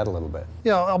us about that a little bit.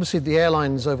 Yeah, obviously the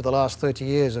airlines over the last 30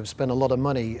 years have spent a lot of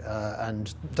money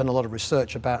and done a lot of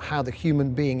research about how the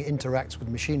human being interacts with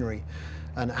machinery,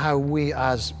 and how we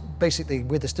we're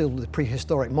still the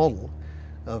prehistoric model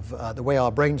of the way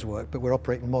our brains work, but we're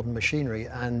operating modern machinery,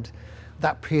 and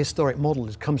that prehistoric model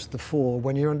comes to the fore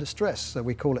when you're under stress. So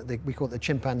we call it the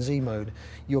chimpanzee mode.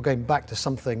 You're going back to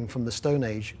something from the Stone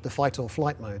Age, the fight or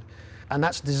flight mode, and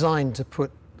that's designed to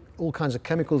put all kinds of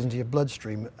chemicals into your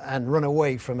bloodstream and run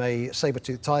away from a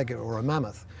saber-toothed tiger or a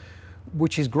mammoth,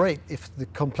 which is great if the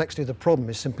complexity of the problem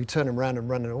is simply turning around and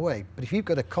running away. But if you've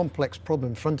got a complex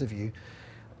problem in front of you,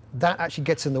 that actually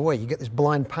gets in the way. You get this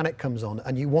blind panic comes on,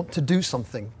 and you want to do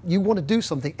something. You want to do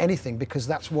something, anything, because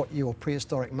that's what your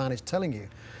prehistoric man is telling you.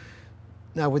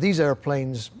 Now, with these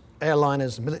airplanes,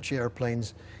 airliners, military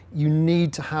airplanes, you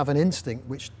need to have an instinct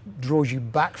which draws you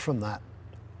back from that.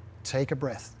 Take a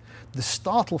breath. The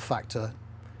startle factor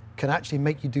can actually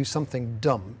make you do something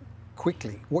dumb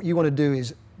quickly. What you want to do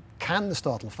is can the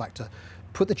startle factor,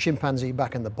 put the chimpanzee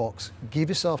back in the box, give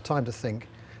yourself time to think,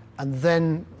 and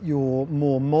then your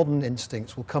more modern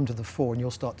instincts will come to the fore and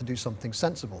you'll start to do something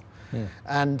sensible.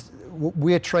 And what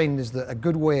we're trained is that a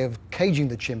good way of caging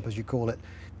the chimp, as you call it,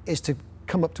 is to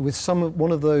come up with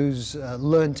one of those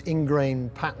learnt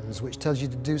ingrained patterns which tells you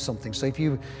to do something. So if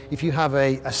you have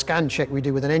a scan check we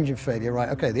do with an engine failure, right,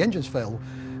 okay, the engine's failed,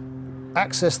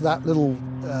 access that little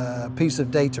piece of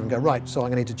data and go, right, so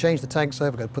I'm going to need to change the tanks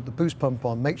over, I'm going to put the boost pump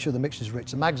on, make sure the mixture's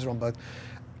rich, the mags are on both.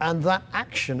 And that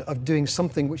action of doing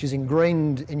something which is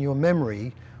ingrained in your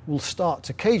memory will start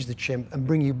to cage the chimp and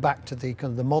bring you back to the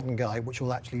kind of the modern guy, which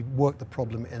will actually work the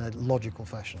problem in a logical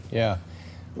fashion. Yeah,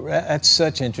 that's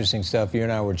such interesting stuff. You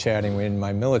and I were chatting in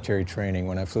my military training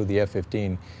when I flew the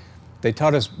F-15. They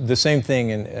taught us the same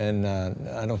thing, and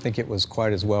I don't think it was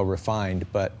quite as well refined,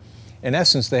 but in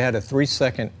essence, they had a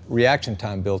 3-second reaction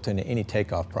time built into any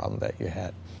takeoff problem that you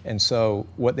had. And so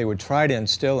what they would try to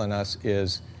instill in us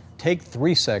is take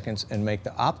 3 seconds and make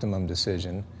the optimum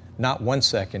decision, not 1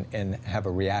 second and have a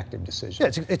reactive decision.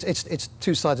 Yeah, it's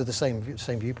two sides of the same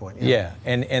viewpoint. Yeah,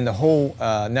 and the whole,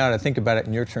 now that I think about it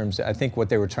in your terms, I think what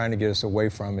they were trying to get us away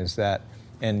from is that,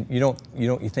 and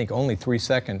you think only 3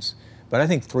 seconds, but I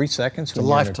think 3 seconds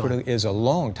is a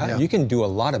long time. Yeah. You can do a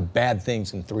lot of bad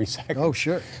things in 3 seconds. Oh,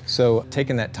 sure. So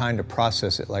taking that time to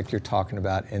process it like you're talking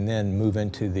about, and then move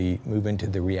into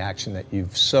the reaction that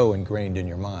you've so ingrained in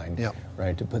your mind, yeah.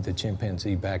 right? To put the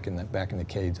chimpanzee back in the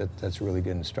cage. That's really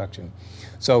good instruction.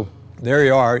 So there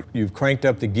you are. You've cranked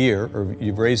up the gear, or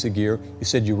you've raised the gear. You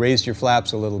said you raised your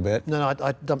flaps a little bit. No,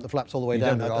 I dumped the flaps all the way You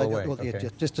down. dumped it all the way. Okay.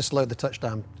 Just to slow the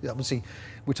touchdown. Obviously,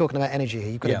 we're talking about energy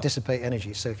here. You've got Yeah. to dissipate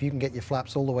energy. So if you can get your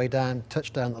flaps all the way down,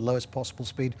 touch down at the lowest possible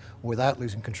speed without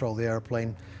losing control of the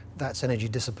airplane, that's energy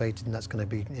dissipated, and that's going to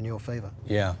be in your favor.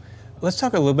 Yeah. Let's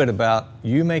talk a little bit about,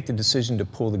 you make the decision to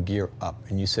pull the gear up,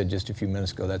 and you said just a few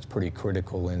minutes ago that's pretty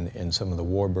critical in some of the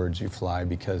warbirds you fly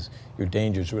because your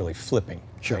danger is really flipping.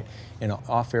 Sure. Right? In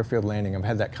off-airfield landing, I've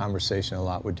had that conversation a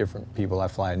lot with different people I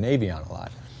fly a Navy on a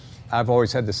lot. I've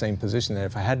always had the same position that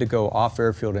if I had to go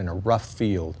off-airfield in a rough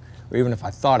field, or even if I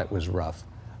thought it was rough,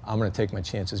 I'm going to take my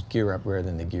chances gear up rather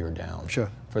than the gear down. Sure.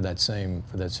 For that same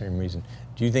reason.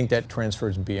 Do you think that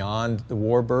transfers beyond the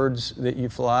warbirds that you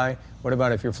fly? What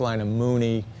about if you're flying a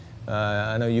Mooney?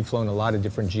 I know you've flown a lot of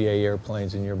different GA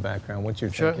airplanes in your background. What's your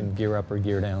thinking, gear up or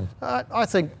gear down? I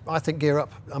think gear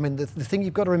up. I mean, the thing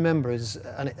you've got to remember is,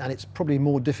 and it's probably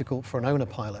more difficult for an owner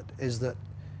pilot, is that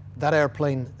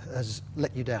airplane has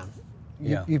let you down.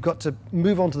 You've got to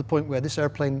move on to the point where this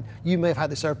airplane, you may have had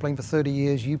this airplane for 30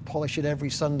 years, you polish it every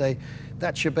Sunday,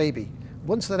 that's your baby.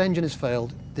 Once that engine has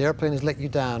failed, the airplane has let you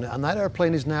down, and that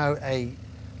airplane is now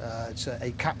it's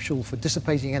a capsule for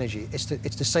dissipating energy. It's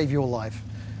to save your life.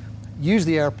 Use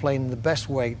the airplane the best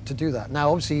way to do that.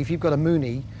 Now, obviously, if you've got a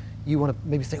Mooney, you want to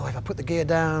maybe think, if I put the gear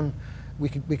down, we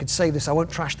could save this. I won't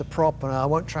trash the prop, and I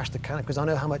won't trash the canopy because I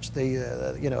know how much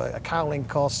a cowling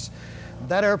costs.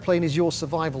 That airplane is your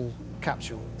survival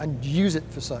capsule, and use it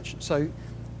for such. So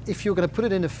if you're going to put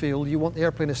it in a field, you want the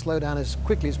airplane to slow down as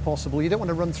quickly as possible. You don't want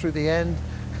to run through the end.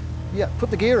 Yeah,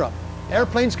 put the gear up.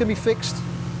 Airplanes can be fixed,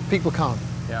 people can't.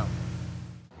 Yeah.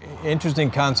 Interesting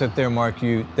concept there, Mark.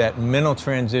 That mental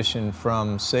transition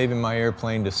from saving my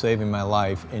airplane to saving my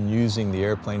life, and using the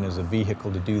airplane as a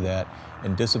vehicle to do that,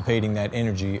 and dissipating that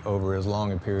energy over as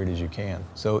long a period as you can.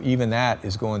 So even that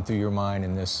is going through your mind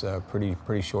in this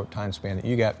pretty short time span that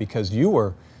you got, because you were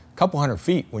a couple hundred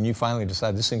feet when you finally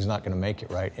decide this thing's not going to make it,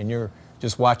 right? And you're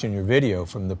just watching your video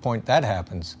from the point that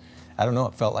happens. I don't know,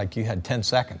 it felt like you had 10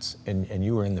 seconds and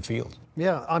you were in the field.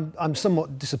 Yeah, I'm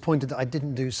somewhat disappointed that I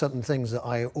didn't do certain things that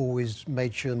I always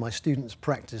made sure my students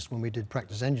practiced when we did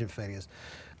practice engine failures.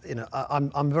 You know,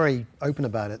 I'm very open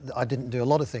about it. I didn't do a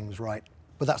lot of things right,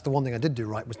 but that's the one thing I did do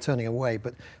right, was turning away.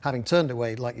 But having turned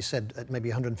away, like you said, at maybe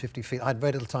 150 feet, I had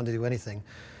very little time to do anything.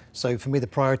 So for me, the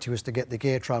priority was to get the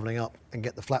gear traveling up and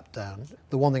get the flap down.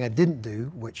 The one thing I didn't do,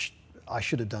 which I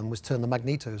should have done, was turn the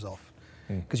magnetos off.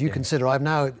 Because you consider, I've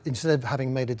now, instead of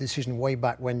having made a decision way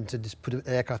back when to just put an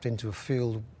aircraft into a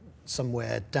field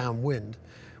somewhere downwind,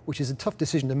 which is a tough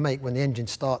decision to make when the engine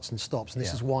starts and stops. And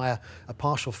this is why a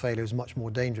partial failure is much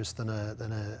more dangerous than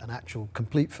an actual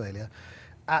complete failure.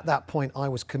 At that point, I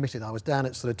was committed. I was down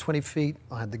at sort of 20 feet.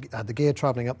 I had the gear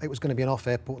traveling up. It was going to be an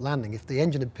off-airport landing. If the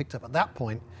engine had picked up at that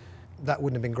point, that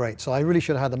wouldn't have been great. So I really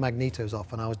should have had the magnetos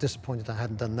off, and I was disappointed I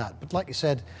hadn't done that. But like you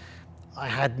said, I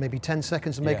had maybe 10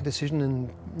 seconds to make a decision,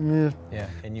 and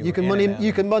and you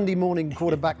can Monday morning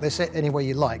quarterback this any way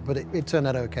you like, but it turned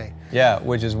out okay. Yeah,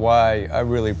 which is why I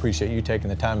really appreciate you taking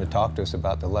the time to talk to us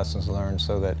about the lessons learned,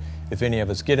 so that if any of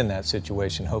us get in that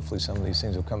situation, hopefully some of these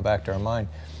things will come back to our mind.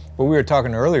 But we were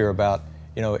talking earlier about,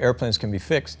 you know, airplanes can be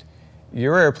fixed.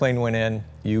 Your airplane went in,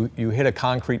 you hit a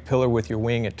concrete pillar with your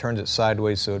wing, it turns it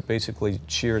sideways, so it basically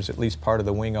shears at least part of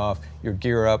the wing off, your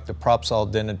gear up, the prop's all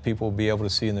dented, people will be able to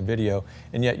see in the video,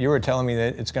 and yet you were telling me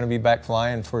that it's going to be back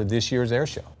flying for this year's air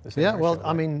show. Yeah, well,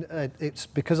 I mean, it's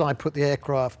because I put the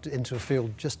aircraft into a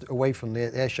field just away from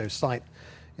the air show site.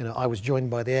 You know, I was joined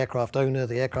by the aircraft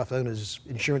owner's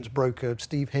insurance broker,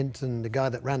 Steve Hinton, the guy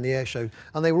that ran the air show,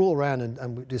 and they were all around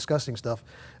and discussing stuff.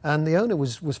 And the owner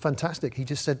was fantastic. He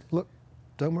just said, look,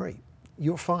 don't worry,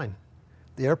 you're fine.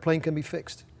 The airplane can be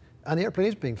fixed. And the airplane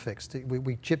is being fixed.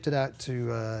 We chipped it out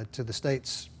to the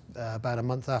States about a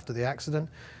month after the accident.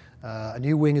 A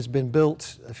new wing has been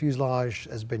built, a fuselage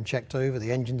has been checked over,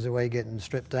 the engine's away getting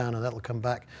stripped down, and that'll come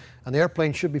back. And the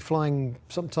airplane should be flying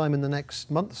sometime in the next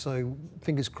month, so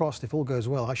fingers crossed, if all goes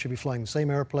well, I should be flying the same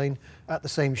airplane at the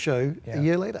same show a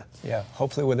year later. Yeah,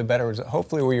 hopefully with a better result,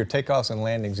 hopefully where your takeoffs and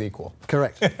landings equal.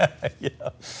 Correct. Yeah.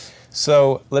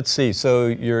 So let's see, so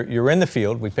you're in the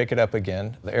field, we pick it up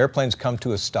again, the airplanes come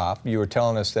to a stop. You were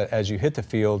telling us that as you hit the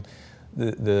field,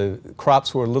 the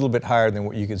crops were a little bit higher than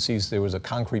what you could see. So there was a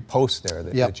concrete post there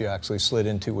that you actually slid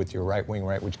into with your right wing,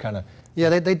 right, which kind of...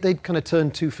 Yeah, they kind of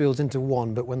turned two fields into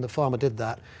one, but when the farmer did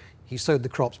that, he sowed the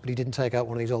crops, but he didn't take out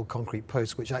one of these old concrete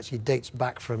posts, which actually dates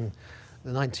back from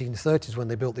the 1930s when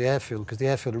they built the airfield, because the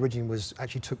airfield originally was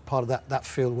actually took part of that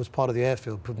field was part of the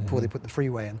airfield before they put the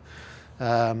freeway in.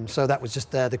 So that was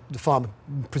just there. The farmer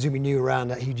presumably knew around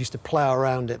that. He used to plough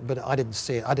around it, but I didn't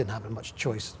see it. I didn't have much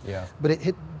choice. Yeah. But it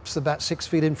hit about 6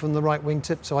 feet in from the right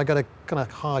wingtip, so I got a kind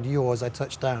of hard yaw as I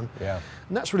touched down. Yeah.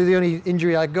 And that's really the only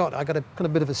injury I got. I got a kind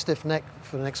of bit of a stiff neck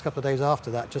for the next couple of days after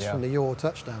that, just from the yaw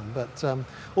touchdown. But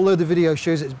although the video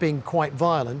shows it as being quite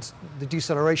violent, the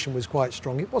deceleration was quite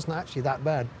strong. It wasn't actually that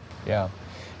bad. Yeah.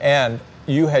 And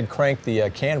you had cranked the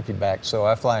canopy back, so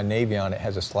I fly a Navion, it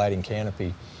has a sliding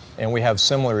canopy. And we have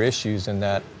similar issues in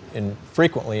that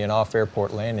frequently in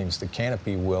off-airport landings, the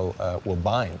canopy will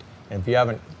bind. And if you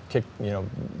haven't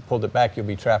pulled it back, you'll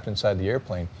be trapped inside the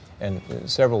airplane. And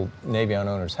several Navion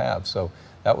owners have. So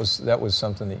that was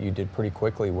something that you did pretty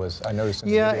quickly. I noticed in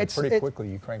the video, pretty quickly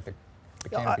you cranked the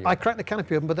canopy. I cracked the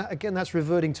canopy open, but that's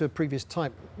reverting to a previous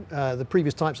type. The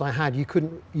previous types I had, you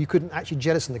couldn't actually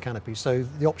jettison the canopy. So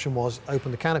the option was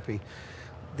open the canopy.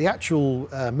 The actual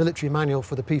military manual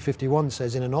for the P-51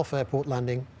 says in an off-airport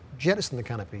landing, jettison the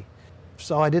canopy.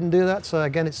 So I didn't do that. So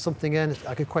again, it's something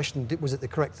I could question, was it the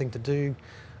correct thing to do?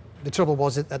 The trouble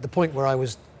was at the point where I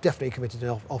was definitely committed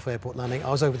to an off-airport landing, I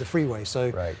was over the freeway.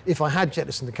 So if I had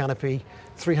jettisoned the canopy,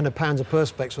 300 pounds of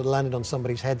Perspex would have landed on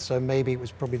somebody's head, so maybe it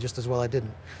was probably just as well I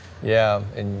didn't. Yeah,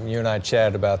 and you and I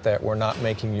chatted about that. We're not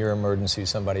making your emergency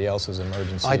somebody else's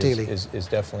emergency. Ideally. Is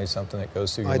definitely something that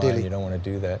goes through your mind. You don't want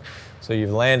to do that. So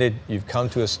you've landed, you've come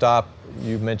to a stop.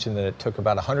 You mentioned that it took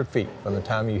about 100 feet from the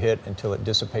time you hit until it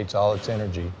dissipates all its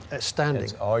energy. At standing.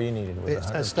 That's all you needed was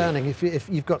 100 At standing. If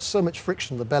you've got so much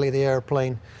friction in the belly of the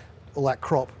airplane, all that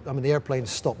crop, I mean, the airplane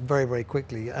stopped very, very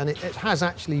quickly. And it has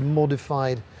actually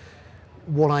modified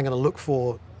what I'm going to look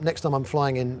for next time I'm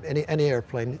flying in any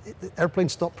airplane.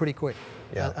 Airplanes stop pretty quick.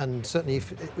 Yeah. And certainly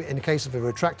in the case of a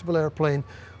retractable airplane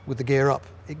with the gear up,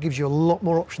 it gives you a lot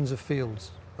more options of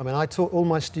fields. I mean, I taught all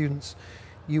my students,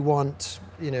 you want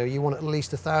at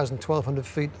least 1,000, 1,200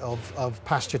 feet of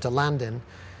pasture to land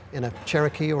in a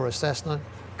Cherokee or a Cessna,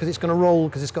 because it's going to roll,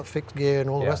 because it's got fixed gear and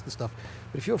all the rest of the stuff.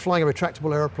 But if you're flying a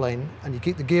retractable airplane and you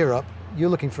keep the gear up, you're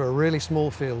looking for a really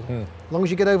small field. As long as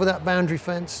you get over that boundary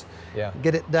fence,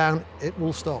 get it down, it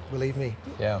will stop, believe me.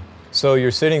 Yeah. So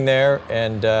you're sitting there,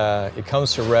 and it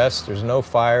comes to rest. There's no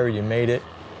fire. You made it.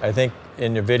 I think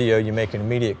in your video you make an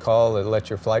immediate call that lets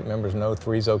your flight members know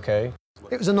 3's okay.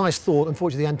 It was a nice thought.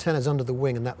 Unfortunately, the antenna's under the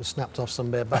wing, and that was snapped off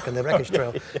somewhere back in the wreckage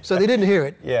trail, so they didn't hear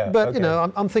it. Yeah, but okay. you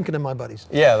know, I'm thinking of my buddies.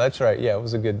 Yeah, that's right. Yeah, it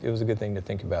was a good thing to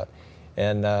think about.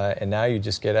 And now you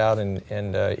just get out and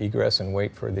egress and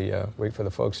wait for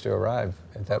the folks to arrive.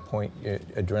 At that point, your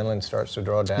adrenaline starts to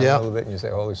draw down a little bit, and you say,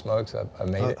 "Holy smokes, I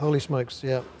made it!" Holy smokes,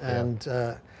 yeah.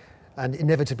 And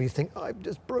inevitably think, I've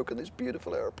just broken this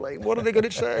beautiful airplane. What are they going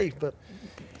to say? But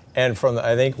and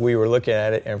I think we were looking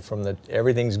at it, and from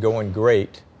everything's going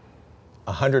great.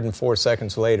 104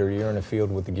 seconds later, you're in a field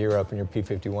with the gear up and your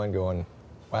P-51 going,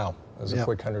 wow, that was a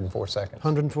quick 104 seconds.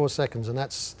 104 seconds, and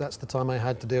that's the time I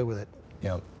had to deal with it.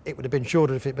 Yeah. It would have been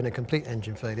shorter if it had been a complete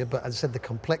engine failure, but as I said, the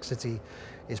complexity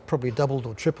is probably doubled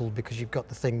or tripled because you've got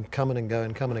the thing coming and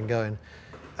going,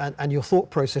 and your thought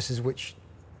processes, which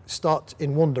start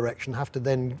in one direction, have to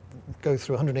then go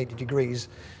through 180 degrees,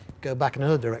 go back in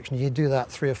another direction. You do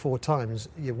that 3 or 4 times,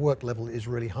 your work level is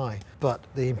really high. But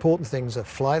the important things are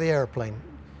fly the airplane,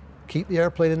 keep the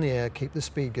airplane in the air, keep the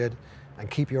speed good, and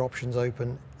keep your options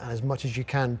open. And as much as you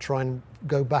can, try and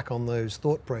go back on those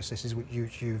thought processes which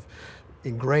you've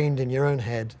ingrained in your own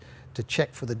head to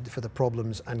check for the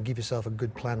problems and give yourself a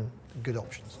good plan, good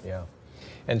options. Yeah.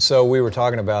 And so we were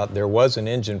talking about there was an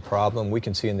engine problem. We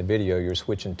can see in the video you're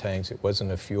switching tanks. It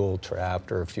wasn't a fuel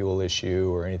trap or a fuel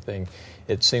issue or anything.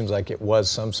 It seems like it was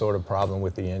some sort of problem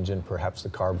with the engine, perhaps the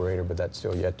carburetor, but that's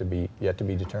still yet to be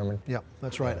determined. Yeah,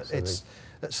 that's right. Yeah, so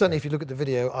certainly if you look at the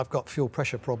video, I've got fuel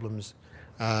pressure problems,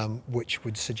 which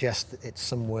would suggest that it's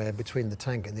somewhere between the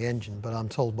tank and the engine. But I'm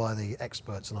told by the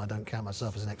experts, and I don't count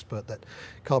myself as an expert, that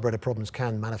carburetor problems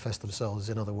can manifest themselves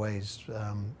in other ways.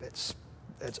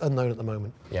 It's unknown at the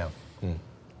moment. Yeah.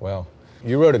 Well,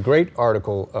 you wrote a great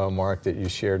article, Mark, that you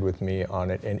shared with me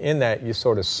on it, and in that you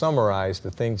sort of summarized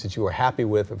the things that you were happy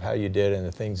with of how you did and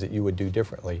the things that you would do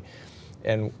differently.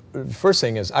 And the first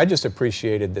thing is, I just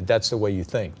appreciated that that's the way you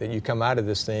think, that you come out of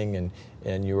this thing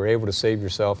and you were able to save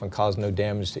yourself and cause no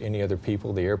damage to any other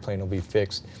people, the airplane will be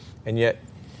fixed, and yet,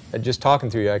 just talking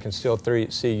through you, I can still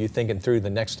see you thinking through the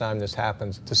next time this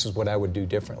happens, this is what I would do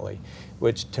differently,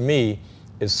 which to me,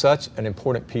 is such an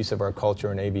important piece of our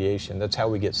culture in aviation. That's how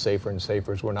we get safer and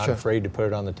safer, is we're not afraid to put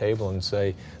it on the table and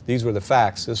say, these were the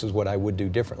facts, this is what I would do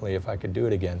differently if I could do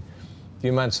it again. Do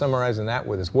you mind summarizing that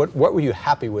with us? What were you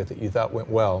happy with that you thought went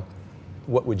well?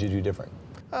 What would you do different?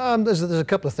 There's a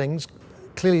couple of things.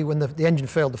 Clearly, when the engine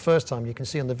failed the first time, you can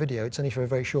see on the video, it's only for a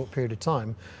very short period of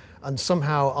time. And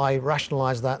somehow I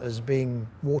rationalized that as being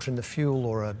water in the fuel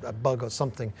or a bug or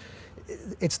something.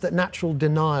 It's that natural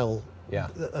denial. Yeah.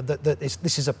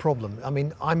 This is a problem. I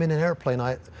mean, I'm in an airplane.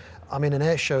 I'm in an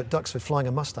air show at Duxford flying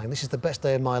a Mustang. This is the best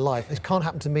day of my life. It can't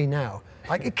happen to me now.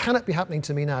 It cannot be happening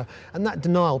to me now. And that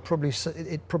denial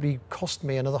probably cost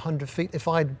me another 100 feet. If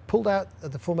I'd pulled out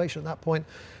of the formation at that point,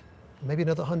 maybe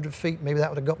another 100 feet, maybe that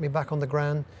would have got me back on the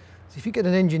ground. So if you get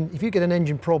an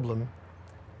engine problem,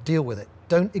 deal with it.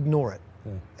 Don't ignore it.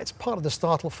 It's part of the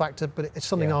startle factor, but it's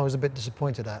something I was a bit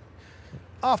disappointed at.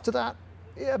 After that,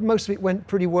 most of it went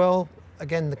pretty well.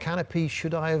 Again, the canopy,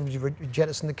 should I have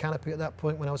jettisoned the canopy at that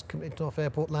point when I was committed to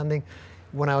off-airport landing?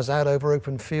 When I was out over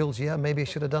open fields, maybe I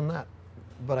should have done that.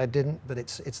 But I didn't, but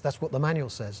that's what the manual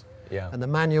says. Yeah. And the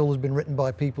manual has been written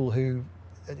by people who,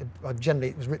 generally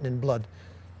it was written in blood.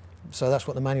 So that's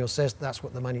what the manual says, that's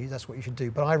what you should do.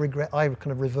 But I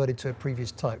kind of reverted to a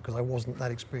previous type because I wasn't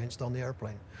that experienced on the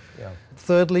airplane. Yeah.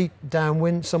 Thirdly,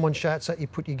 downwind, someone shouts at you,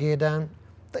 put your gear down.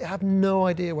 They have no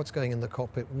idea what's going in the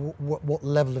cockpit, what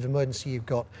level of emergency you've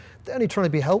got. They're only trying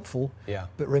to be helpful. Yeah.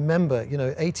 But remember,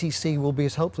 ATC will be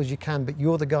as helpful as you can, but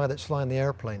you're the guy that's flying the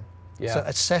airplane. Yeah. So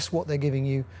assess what they're giving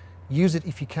you, use it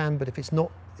if you can, but if it's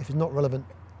not relevant,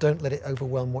 don't let it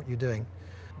overwhelm what you're doing.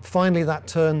 Finally, that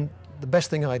turn, the best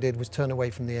thing I did was turn away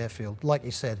from the airfield. Like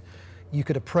you said, you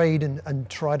could have prayed and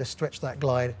tried to stretch that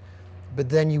glide, but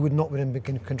then you would not be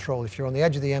in control. If you're on the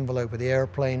edge of the envelope with the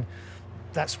airplane,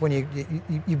 that's when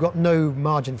you've got no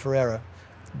margin for error.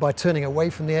 By turning away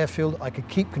from the airfield, I could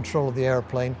keep control of the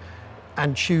airplane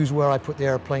and choose where I put the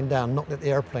airplane down, not let the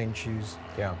airplane choose.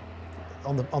 Yeah.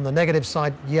 On the negative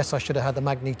side, yes, I should have had the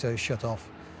magneto shut off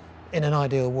in an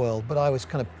ideal world, but I was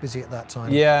kind of busy at that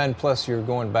time. Yeah, and plus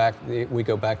we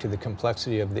go back to the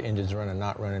complexity of the engines running,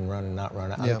 not running, running, not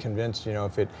running. I'm convinced,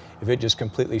 if it just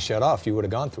completely shut off, you would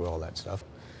have gone through all that stuff.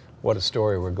 What a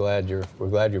story. We're glad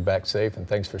you're back safe, and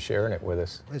thanks for sharing it with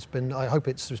us. I hope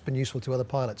it's been useful to other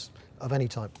pilots of any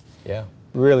type. Yeah.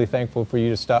 Really thankful for you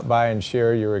to stop by and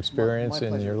share your experience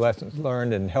and your lessons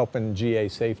learned and helping GA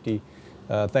safety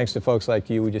Thanks to folks like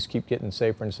you, we just keep getting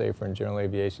safer and safer in general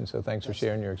aviation, so thanks for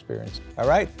sharing your experience. All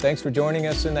right, thanks for joining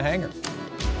us in the hangar.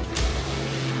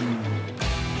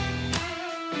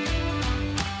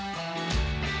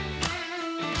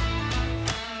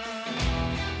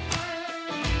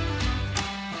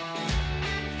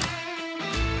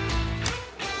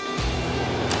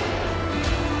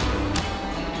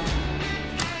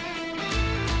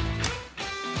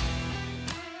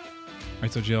 All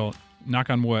right, so Jill,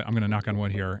 knock on wood. I'm going to knock on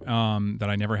wood here that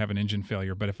I never have an engine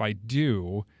failure. But if I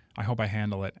do, I hope I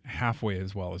handle it halfway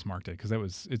as well as Mark did, because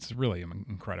it's really an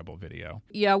incredible video.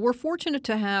 Yeah, we're fortunate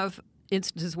to have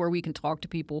instances where we can talk to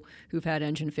people who've had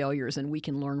engine failures and we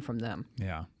can learn from them.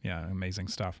 Yeah, amazing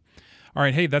stuff. All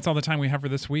right, hey, that's all the time we have for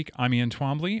this week. I'm Ian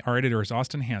Twombly. Our editor is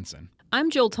Austin Hanson. I'm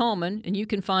Jill Tallman, and you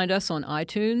can find us on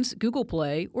iTunes, Google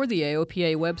Play, or the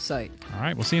AOPA website. All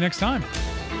right, we'll see you next time.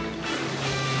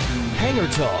 Hangar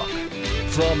Talk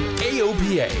from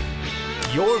AOPA,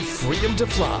 your freedom to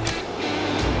fly.